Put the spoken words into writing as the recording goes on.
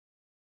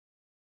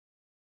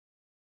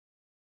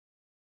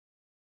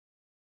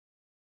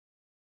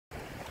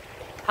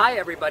Hi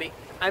everybody,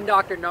 I'm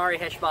Dr. Nari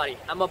Heshmati.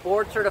 I'm a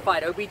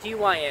board-certified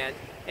OBGYN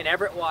in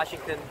Everett,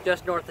 Washington,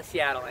 just north of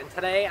Seattle. And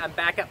today I'm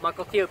back at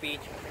Mukilteo Beach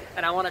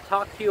and I want to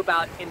talk to you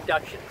about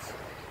inductions.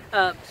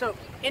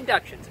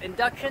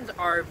 Inductions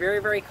are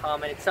very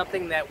common. It's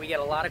something that we get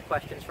a lot of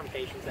questions from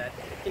patients at.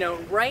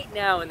 Right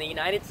now in the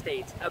United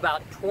States,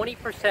 about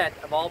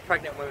 20% of all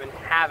pregnant women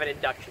have an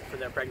induction for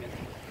their pregnancy.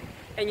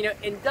 And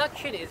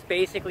induction is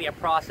basically a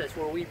process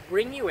where we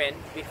bring you in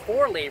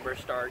before labor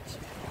starts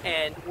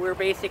and we're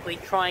basically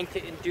trying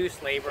to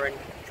induce labor and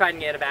trying to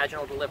get a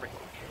vaginal delivery.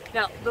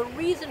 Now, the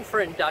reason for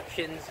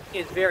inductions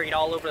is varied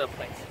all over the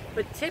place,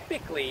 but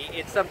typically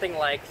it's something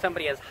like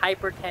somebody has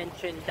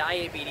hypertension,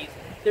 diabetes.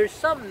 There's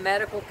some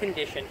medical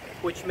condition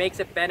which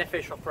makes it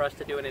beneficial for us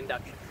to do an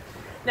induction.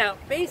 Now,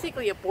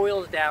 basically it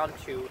boils down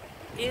to,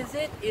 is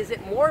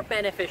it more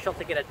beneficial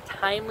to get a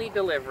timely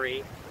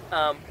delivery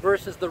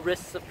versus the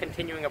risks of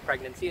continuing a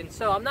pregnancy? And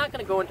so I'm not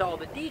going to go into all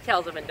the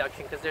details of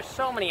induction because there's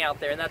so many out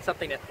there, and that's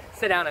something to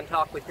sit down and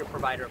talk with your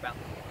provider about.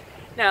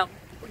 Now,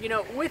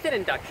 with an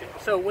induction,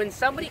 so when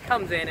somebody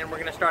comes in and we're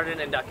going to start an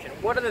induction,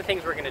 what are the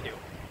things we're going to do?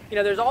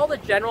 There's all the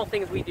general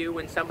things we do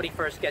when somebody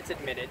first gets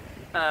admitted.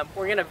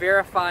 We're going to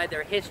verify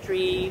their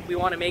history. We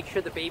want to make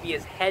sure the baby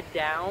is head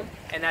down,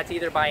 and that's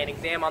either by an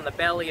exam on the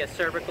belly, a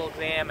cervical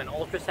exam, an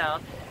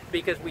ultrasound,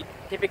 because we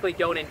typically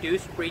don't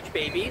induce breech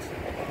babies.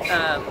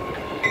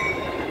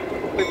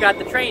 We've got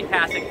the train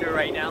passing through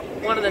right now.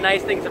 One of the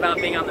nice things about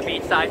being on the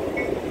beach side.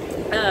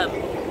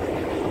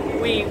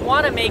 We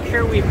want to make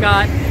sure we've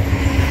got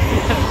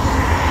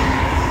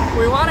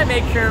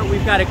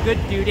a good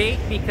due date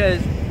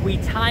because we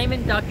time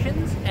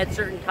inductions at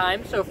certain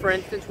times. So for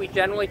instance, we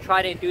generally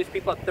try to induce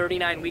people at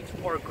 39 weeks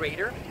or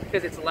greater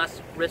because it's less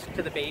risk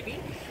to the baby.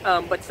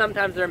 But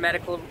sometimes there are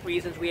medical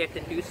reasons we have to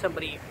induce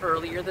somebody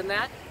earlier than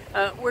that.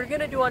 We're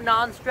going to do a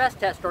non-stress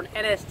test or an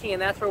NST, and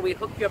that's where we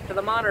hook you up to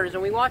the monitors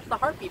and we watch the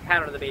heartbeat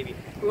pattern of the baby.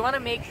 We want to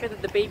make sure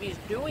that the baby's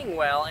doing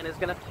well and is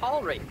going to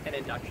tolerate an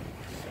induction.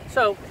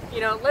 So,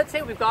 let's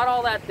say we've got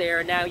all that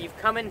there. Now you've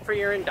come in for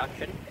your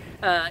induction.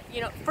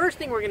 First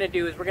thing we're going to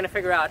do is we're going to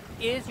figure out,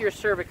 is your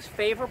cervix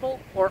favorable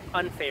or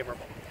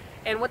unfavorable?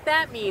 And what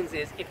that means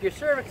is if your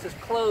cervix is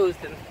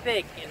closed and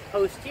thick and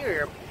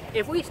posterior,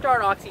 if we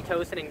start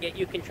oxytocin and get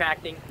you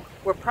contracting,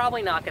 we're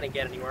probably not going to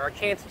get anywhere. Our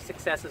chance of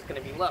success is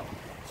going to be low.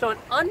 So an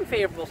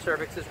unfavorable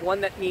cervix is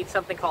one that needs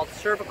something called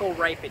cervical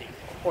ripening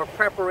or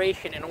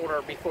preparation in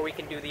order before we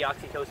can do the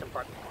oxytocin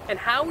part. And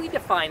how we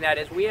define that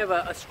is we have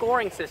a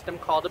scoring system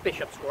called a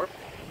Bishop score,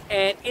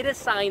 and it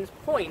assigns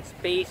points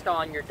based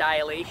on your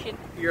dilation,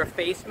 your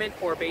effacement,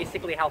 or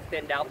basically how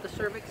thinned out the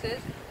cervix is,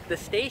 the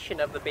station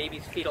of the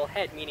baby's fetal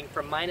head, meaning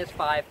from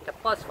 -5 to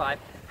 +5,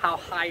 how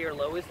high or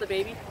low is the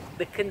baby,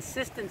 the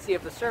consistency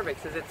of the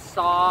cervix, is it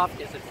soft,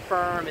 is it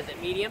firm, is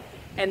it medium,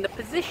 and the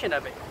position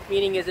of it,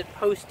 meaning is it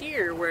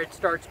posterior where it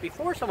starts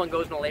before someone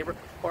goes into labor,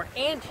 or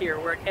anterior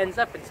where it ends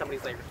up in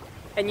somebody's labor.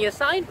 And you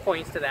assign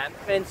points to that,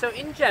 and so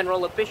in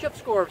general, a Bishop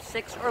score of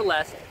 6 or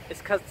less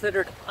is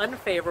considered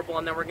unfavorable,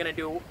 and then we're going to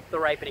do the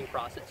ripening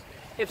process.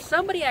 If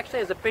somebody actually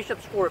has a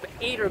Bishop score of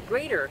 8 or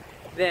greater,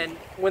 then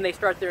when they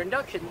start their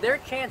induction, their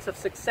chance of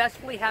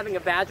successfully having a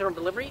vaginal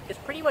delivery is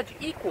pretty much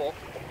equal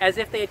as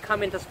if they had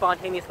come into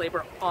spontaneous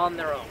labor on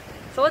their own.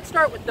 So let's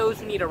start with those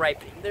who need a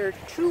ripening. There are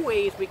 2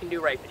 ways we can do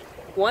ripening.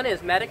 One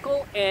is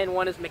medical and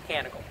one is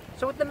mechanical.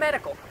 So with the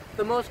medical,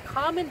 the most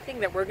common thing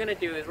that we're going to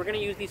do is we're going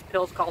to use these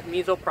pills called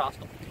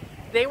misoprostol.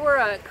 They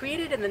were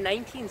created in the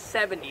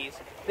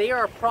 1970s. They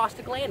are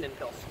prostaglandin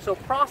pills. So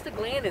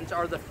prostaglandins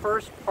are the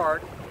first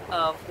part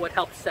of what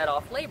helps set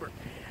off labor.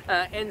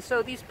 And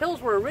so these pills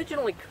were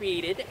originally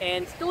created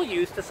and still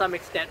used to some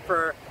extent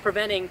for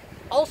preventing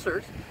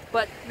ulcers,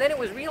 but then it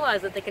was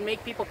realized that they can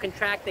make people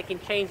contract, they can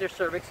change their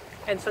cervix,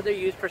 and so they're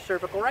used for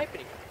cervical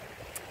ripening.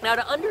 Now,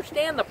 to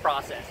understand the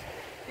process,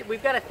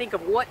 we've got to think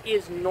of what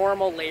is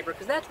normal labor,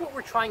 because that's what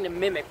we're trying to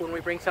mimic when we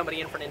bring somebody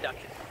in for an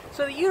induction.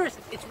 So the uterus,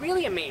 it's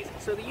really amazing.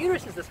 So the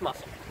uterus is this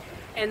muscle.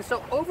 And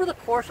so over the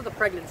course of the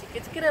pregnancy,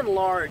 it's going to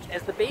enlarge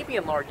as the baby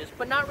enlarges,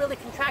 but not really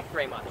contract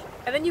very much.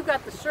 And then you've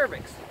got the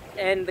cervix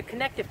and the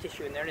connective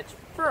tissue in there, and it's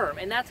firm,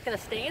 and that's going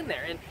to stay in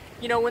there. And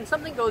when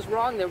something goes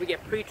wrong there, we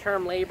get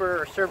preterm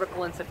labor or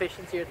cervical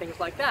insufficiency or things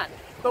like that.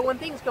 But when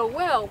things go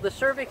well, the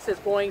cervix is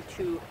going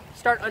to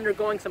start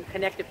undergoing some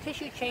connective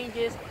tissue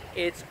changes,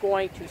 it's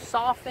going to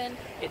soften,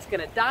 it's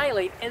going to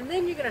dilate, and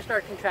then you're going to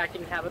start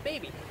contracting and have a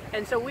baby.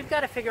 And so we've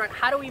got to figure out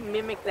how do we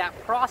mimic that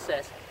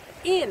process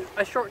in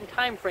a shortened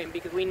time frame,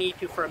 because we need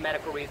to for a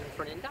medical reason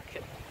for an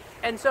induction.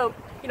 And so,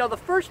 the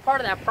first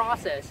part of that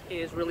process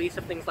is release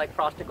of things like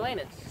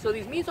prostaglandins. So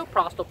these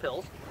misoprostol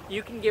pills,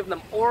 you can give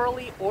them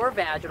orally or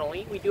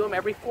vaginally. We do them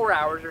every 4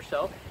 hours or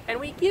so, and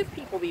we give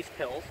people these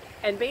pills,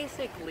 and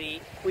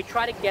basically we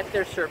try to get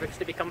their cervix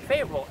to become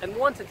favorable. And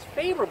once it's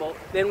favorable,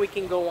 then we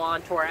can go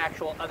on to our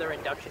actual other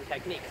induction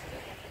techniques.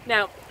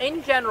 Now,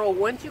 in general,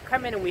 once you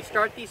come in and we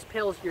start these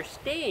pills, you're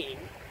staying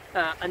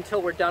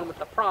until we're done with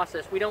the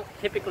process. We don't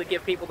typically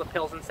give people the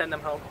pills and send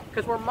them home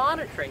because we're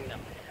monitoring them.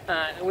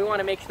 And we want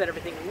to make sure that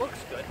everything looks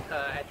good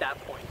at that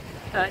point.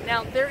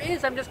 Now,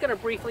 I'm just going to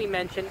briefly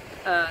mention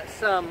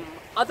some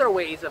other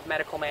ways of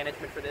medical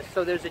management for this.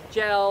 So there's a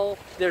gel,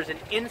 there's an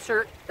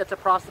insert that's a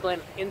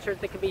prostaglandin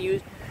insert that can be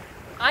used.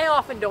 I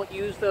often don't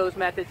use those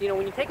methods.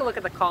 When you take a look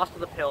at the cost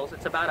of the pills,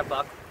 it's about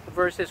 $1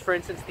 versus, for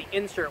instance, the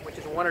insert, which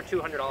is $100 or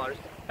 $200.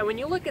 And when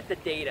you look at the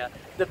data,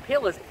 the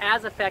pill is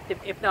as effective,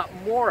 if not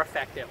more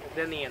effective,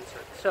 than the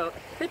insert. So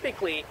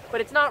typically,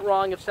 but it's not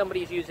wrong if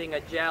somebody's using a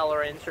gel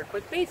or insert,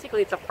 but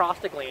basically it's a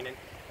prostaglandin.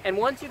 And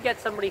once you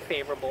get somebody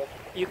favorable,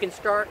 you can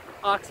start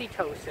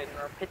oxytocin,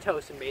 or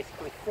pitocin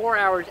basically, 4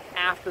 hours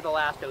after the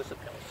last dose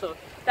of pills. So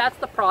that's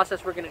the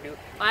process we're going to do.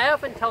 I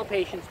often tell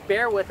patients,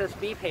 bear with us,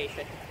 be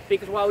patient,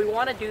 because while we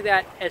want to do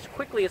that as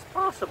quickly as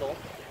possible,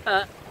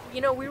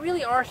 we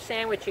really are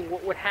sandwiching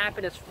what would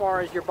happen as far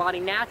as your body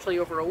naturally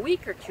over a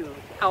week or two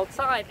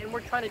outside, and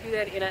we're trying to do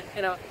that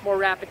in a more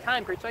rapid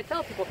time period. So I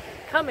tell people,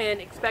 come in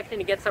expecting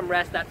to get some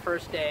rest that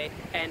first day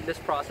and this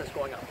process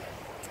going on.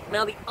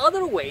 Now, the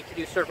other way to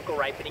do cervical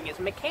ripening is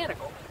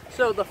mechanical.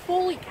 So the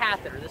Foley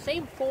catheter, the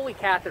same Foley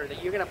catheter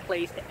that you're going to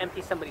place to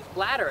empty somebody's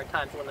bladder at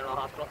times when they're in the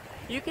hospital,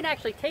 you can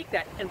actually take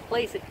that and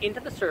place it into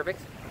the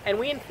cervix, and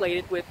we inflate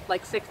it with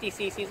like 60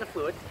 cc's of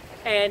fluid.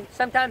 And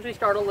sometimes we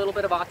start a little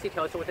bit of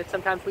oxytocin with it,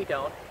 sometimes we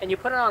don't. And you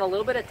put it on a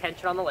little bit of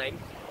tension on the leg,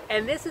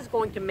 and this is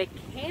going to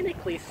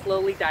mechanically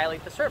slowly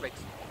dilate the cervix.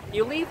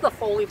 You leave the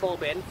Foley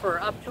bulb in for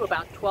up to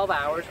about 12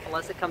 hours,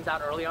 unless it comes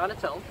out early on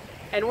its own.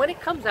 And when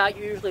it comes out,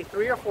 you're usually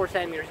 3 or 4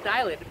 centimeters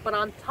dilated, but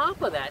on top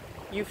of that,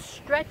 you've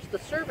stretched the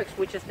cervix,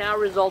 which has now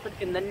resulted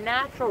in the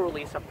natural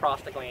release of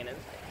prostaglandins,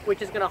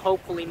 which is going to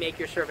hopefully make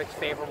your cervix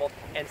favorable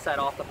and set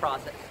off the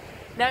process.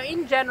 Now,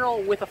 in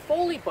general, with a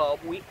Foley bulb,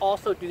 we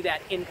also do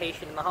that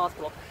inpatient in the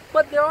hospital,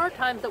 but there are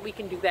times that we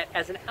can do that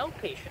as an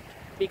outpatient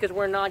because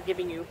we're not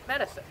giving you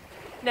medicine.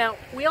 Now,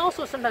 we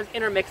also sometimes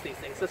intermix these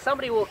things. So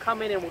somebody will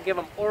come in and we'll give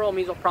them oral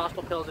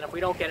misoprostol pills, and if we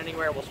don't get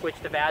anywhere, we'll switch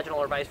to vaginal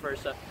or vice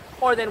versa,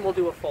 or then we'll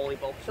do a Foley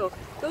bulb. So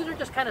those are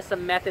just kind of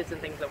some methods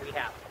and things that we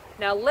have.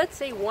 Now, let's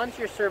say once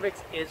your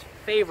cervix is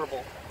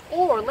favorable,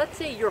 or let's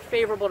say you're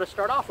favorable to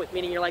start off with,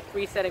 meaning you're like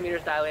 3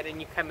 centimeters dilated and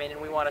you come in and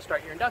we want to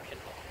start your induction.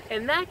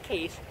 In that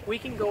case, we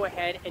can go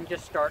ahead and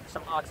just start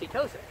some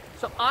oxytocin.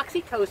 So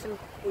oxytocin,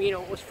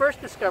 was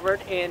first discovered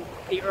in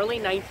the early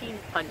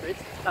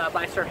 1900s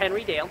by Sir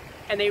Henry Dale,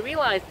 and they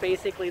realized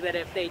basically that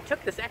if they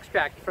took this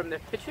extract from the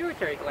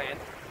pituitary gland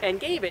and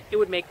gave it, it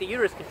would make the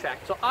uterus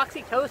contract. So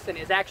oxytocin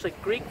is actually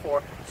Greek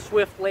for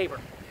swift labor.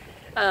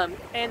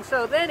 And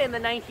so then in the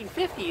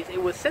 1950s,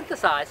 it was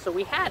synthesized, so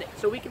we had it.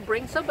 So we can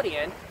bring somebody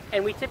in,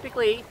 and we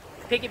typically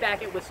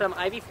piggyback it with some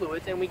IV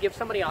fluids, and we give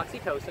somebody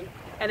oxytocin,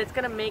 and it's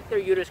going to make their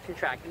uterus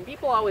contract. And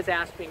people always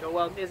ask me,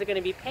 well, is it going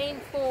to be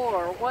painful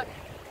or what?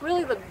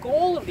 Really, the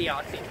goal of the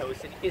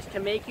oxytocin is to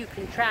make you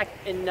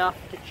contract enough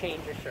to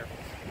change your cervix.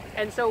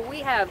 And so we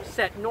have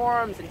set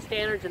norms and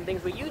standards and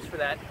things we use for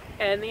that,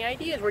 and the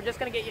idea is we're just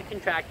going to get you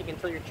contracting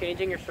until you're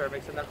changing your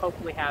cervix and then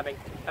hopefully having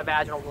a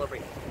vaginal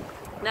delivery.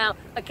 Now,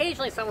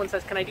 occasionally someone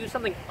says, can I do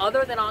something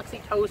other than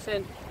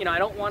oxytocin? I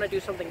don't want to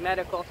do something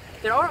medical.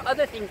 There are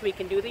other things we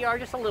can do. They are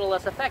just a little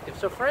less effective.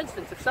 So for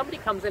instance, if somebody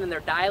comes in and they're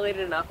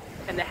dilated enough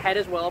and the head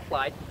is well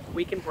applied,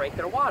 we can break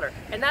their water.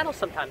 And that'll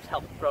sometimes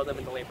help throw them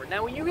into labor.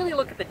 Now, when you really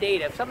look at the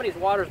data, if somebody's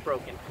water's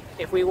broken,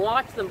 if we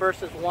watch them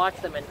versus watch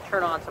them and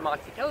turn on some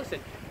oxytocin,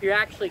 you're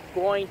actually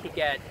going to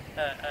get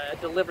a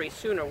delivery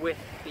sooner with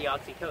the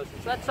oxytocin.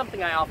 So that's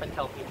something I often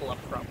tell people up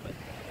front with.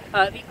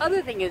 The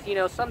other thing is,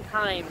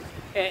 sometimes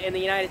in the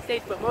United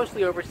States, but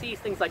mostly overseas,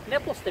 things like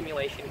nipple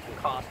stimulation can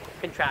cause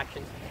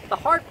contractions. The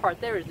hard part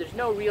there is there's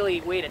no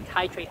really way to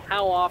titrate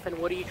how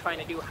often, what are you trying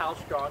to do, how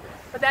strong,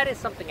 but that is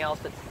something else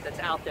that's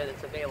out there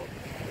that's available.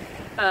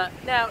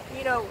 Now,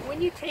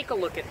 when you take a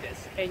look at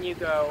this and you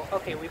go,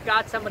 okay, we've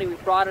got somebody,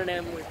 we've brought it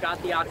in, we've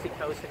got the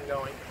oxytocin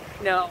going.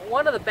 Now,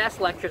 one of the best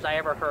lectures I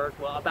ever heard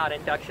about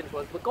inductions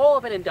was the goal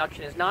of an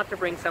induction is not to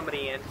bring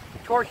somebody in,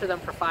 torture them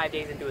for 5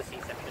 days and do a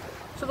C-section.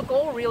 So the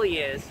goal really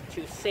is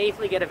to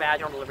safely get a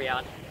vaginal delivery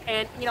out.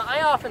 And,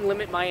 I often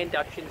limit my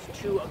inductions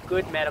to a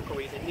good medical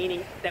reason,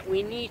 meaning that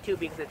we need to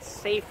because it's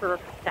safer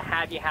to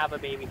have you have a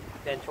baby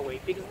than to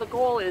wait. Because the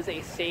goal is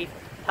a safe,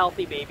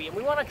 healthy baby, and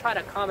we want to try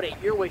to accommodate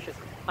your wishes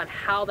on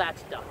how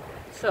that's done.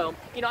 So,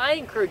 I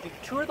encourage you,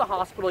 tour the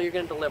hospital you're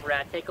going to deliver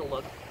at, take a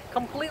look.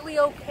 Completely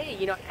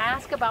okay,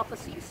 ask about the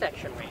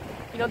C-section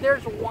rate.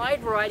 There's a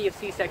wide variety of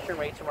C-section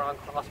rates around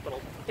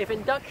hospitals. If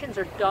inductions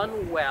are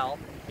done well,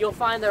 you'll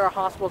find there are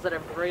hospitals that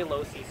have very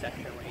low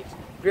C-section rates,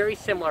 very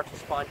similar to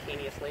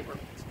spontaneous labor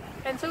rates.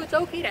 And so it's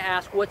okay to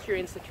ask, what's your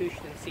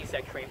institution's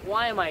C-section rate?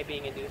 Why am I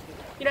being induced?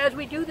 As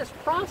we do this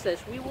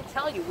process, we will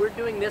tell you we're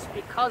doing this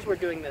because we're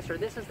doing this, or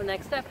this is the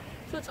next step.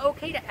 So it's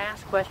okay to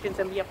ask questions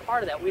and be a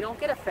part of that. We don't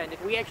get offended.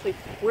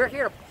 We're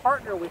here to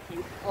partner with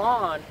you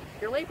on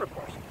your labor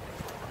course.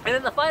 And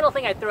then the final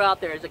thing I throw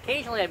out there is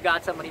occasionally I've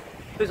got somebody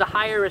who's a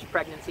higher risk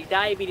pregnancy,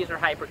 diabetes or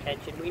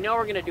hypertension. We know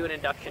we're going to do an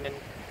induction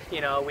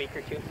in a week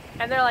or two.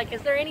 And they're like,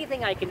 is there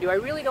anything I can do? I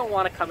really don't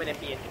want to come in and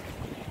be induced.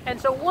 And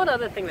so one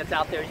other thing that's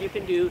out there is you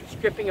can do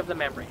stripping of the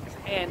membranes.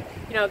 And,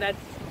 that's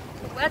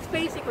that's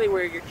basically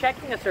where you're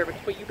checking the cervix,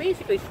 but you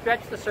basically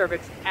stretch the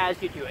cervix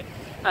as you do it.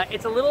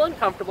 It's a little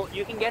uncomfortable.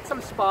 You can get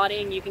some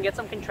spotting, you can get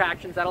some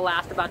contractions that'll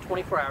last about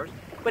 24 hours,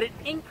 but it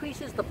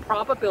increases the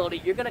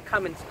probability you're going to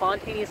come in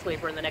spontaneous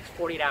labor in the next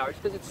 48 hours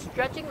because it's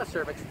stretching the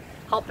cervix,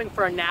 helping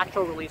for a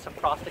natural release of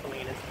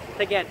prostaglandins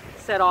to, again,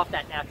 set off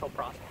that natural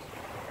process.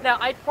 Now,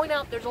 I'd point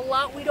out there's a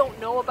lot we don't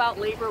know about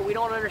labor. We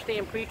don't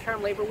understand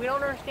preterm labor. We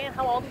don't understand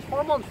how all these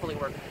hormones fully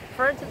work.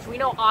 For instance, we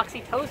know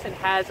oxytocin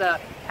has a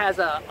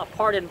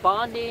part in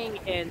bonding,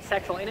 in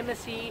sexual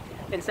intimacy,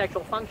 in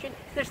sexual function.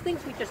 There's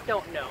things we just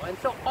don't know. And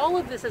so all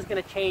of this is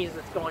going to change as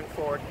it's going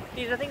forward.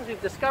 These are things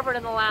we've discovered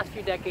in the last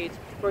few decades.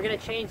 We're going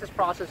to change this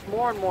process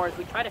more and more as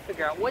we try to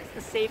figure out what's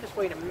the safest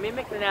way to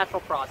mimic the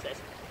natural process,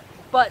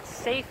 but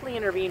safely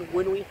intervene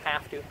when we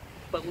have to,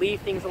 but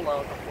leave things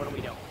alone when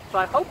we don't. So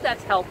I hope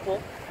that's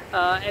helpful.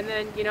 And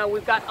then, you know,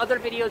 we've got other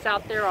videos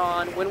out there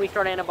on when we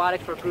start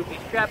antibiotics for group B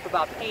strep,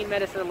 about pain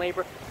medicine and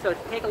labor. So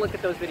take a look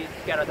at those videos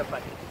if you got other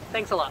questions.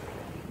 Thanks a lot.